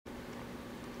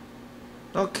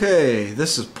Okay,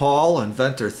 this is Paul,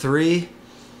 Inventor 3.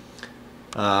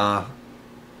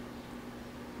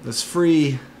 This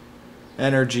free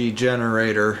energy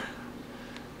generator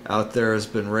out there has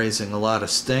been raising a lot of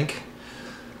stink.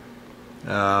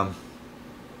 I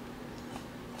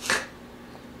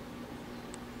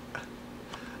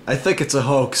think it's a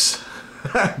hoax.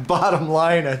 Bottom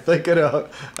line, I think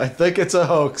it's a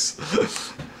hoax.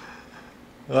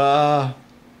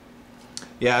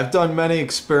 Yeah, I've done many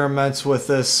experiments with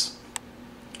this.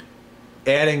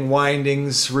 Adding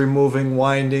windings, removing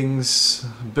windings,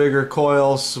 bigger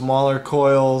coils, smaller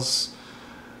coils.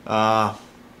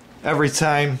 Every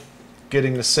time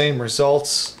getting the same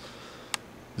results.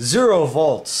 0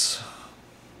 volts.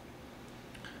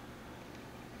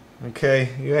 Okay,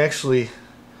 you actually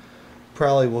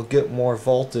probably will get more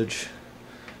voltage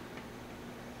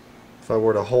if I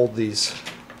were to hold these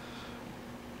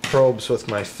probes with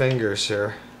my fingers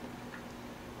here.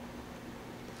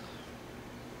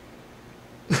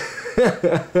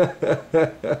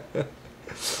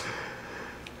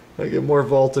 I get more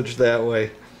voltage that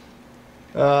way.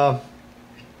 I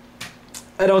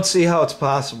don't see how it's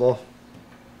possible.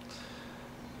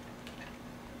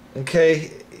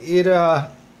 Okay, you'd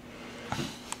have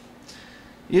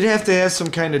to have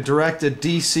some kind of directed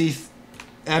DC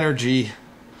energy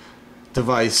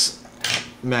device.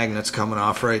 Magnets coming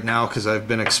off right now because I've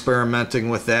been experimenting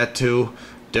with that too.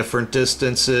 Different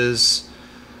distances.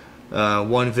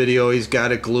 One video he's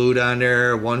got it glued on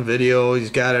there. One video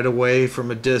he's got it away from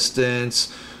a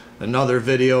distance. Another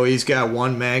video he's got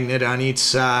one magnet on each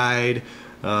side.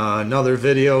 Another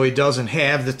video he doesn't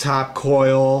have the top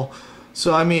coil.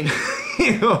 So I mean,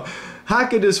 you know, how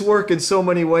could this work in so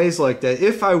many ways like that?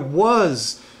 If I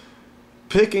was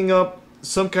picking up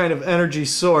some kind of energy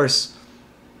source,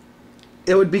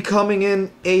 it would be coming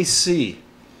in AC.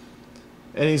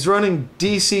 And he's running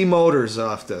DC motors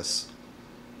off this.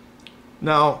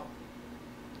 Now,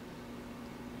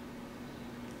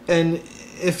 and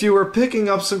if you were picking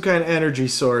up some kind of energy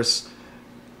source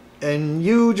and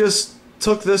you just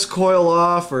took this coil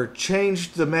off or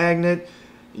changed the magnet,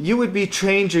 you would be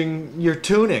changing your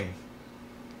tuning.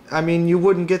 I mean, you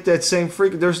wouldn't get that same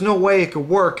frequency. There's no way it could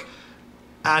work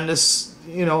on this,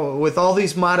 you know, with all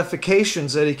these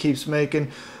modifications that he keeps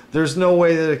making. There's no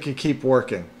way that it could keep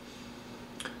working.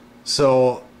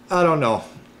 So, I don't know.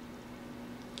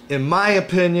 In my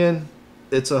opinion,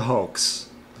 it's a hoax.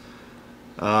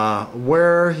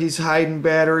 Where he's hiding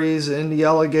batteries in the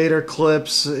alligator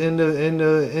clips, in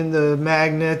the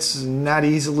magnets, not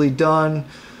easily done.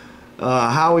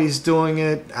 How he's doing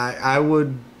it, I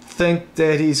would think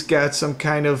that he's got some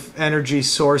kind of energy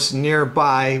source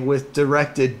nearby with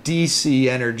directed DC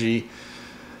energy.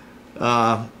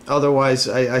 Otherwise,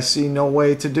 I see no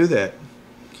way to do that.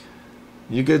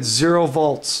 You get 0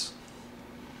 volts.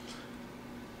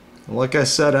 Like I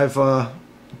said, I've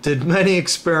did many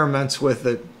experiments with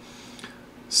it.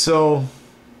 So,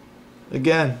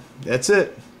 again, that's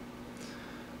it.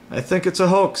 I think it's a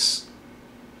hoax.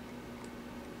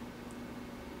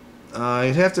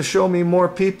 You'd have to show me more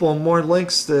people and more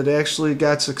links that actually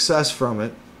got success from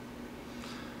it.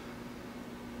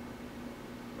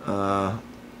 Yeah,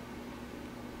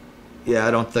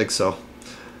 I don't think so.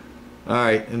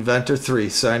 Alright, Inventor 3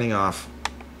 signing off.